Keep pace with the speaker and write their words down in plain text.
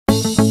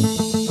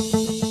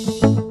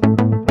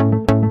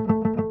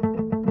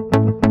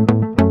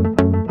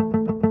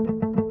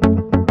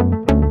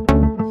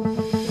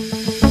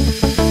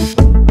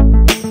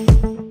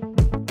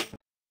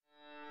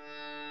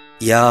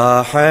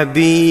یا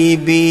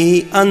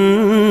حبیبی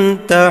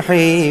انت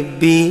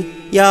حبی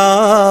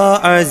یا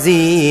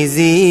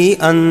عزیزی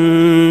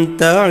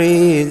انت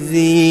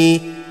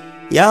عزی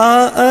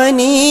یا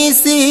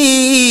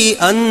انیسی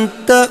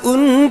انت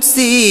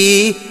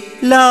انسی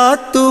لا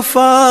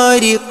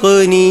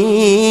تفارقنی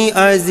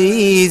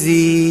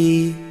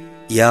عزیزی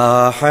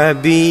یا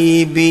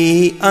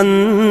حبیبی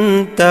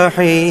انت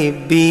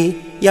حبی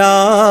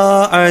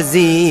یا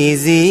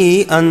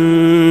عزیزی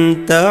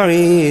انت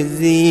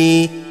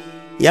عزی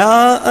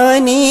یا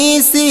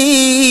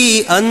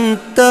انیسی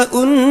انت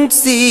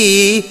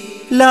انسی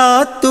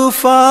لا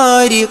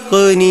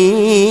تفارقنی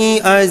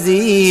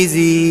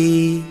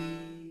عزیزی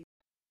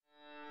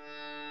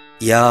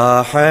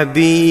یا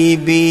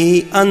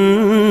حبیبی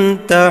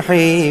انت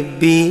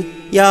حبی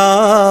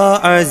یا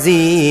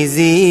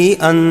عزیزی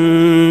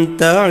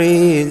انت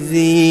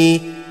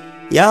عزی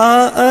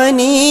یا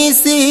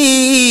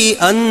انیسی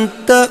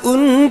انت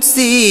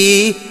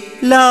انسی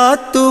لا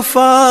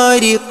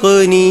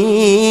تفارقنی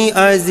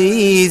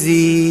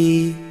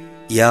عزیزی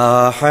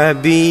یا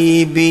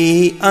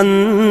حبیبی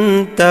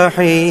انت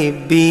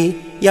حبی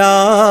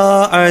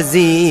یا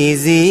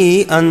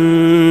عزیزی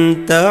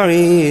انت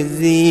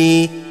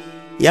عزی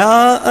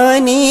یا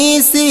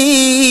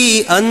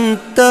انیسی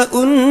انت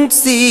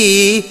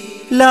انسی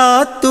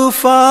لا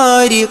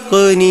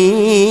تفارقنی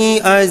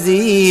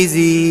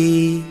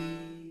عزیزی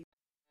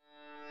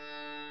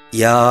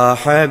یا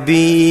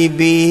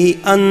حبیبی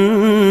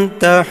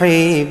انت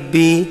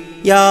حبی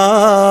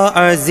یا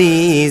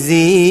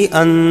عزیزی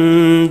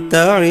انت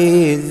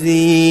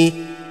عزی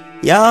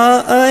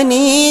یا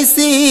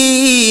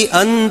انیسی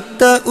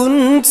انت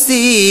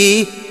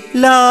انسی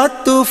لا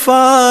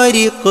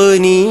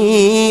تفارقنی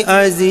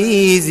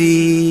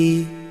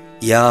عزیزی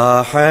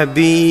یا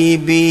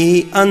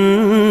حبیبی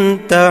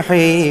انت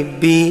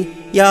حبی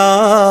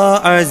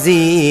یا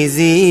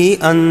عزیزی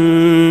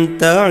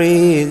انت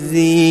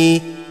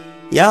عزی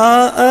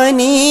یا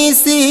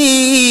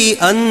انیسی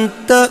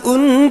انت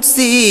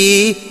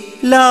انسی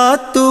لا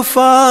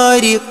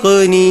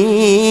تفارقنی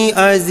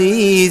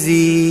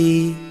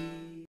عزیزی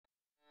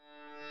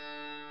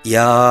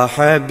یا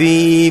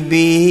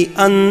حبیبی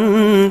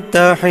انت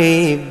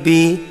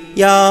حبی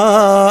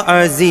یا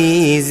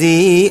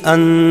عزیزی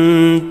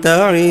انت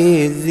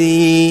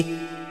عزی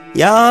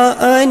یا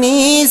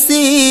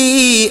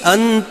انیسی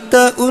انت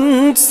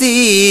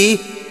انسی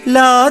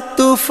لا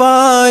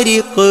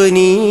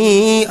تفارقنی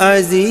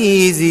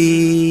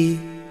عزیزی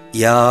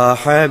یا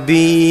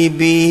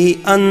حبیبی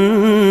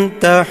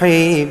انت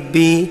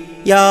حبی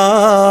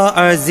یا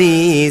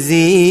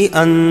عزیزی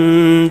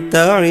انت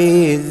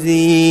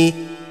عزی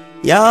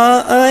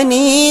یا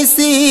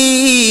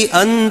انیسی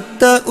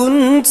انت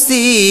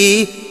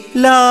انسی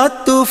لا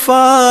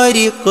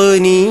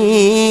تفارقنی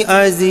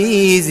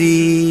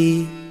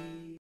عزیزی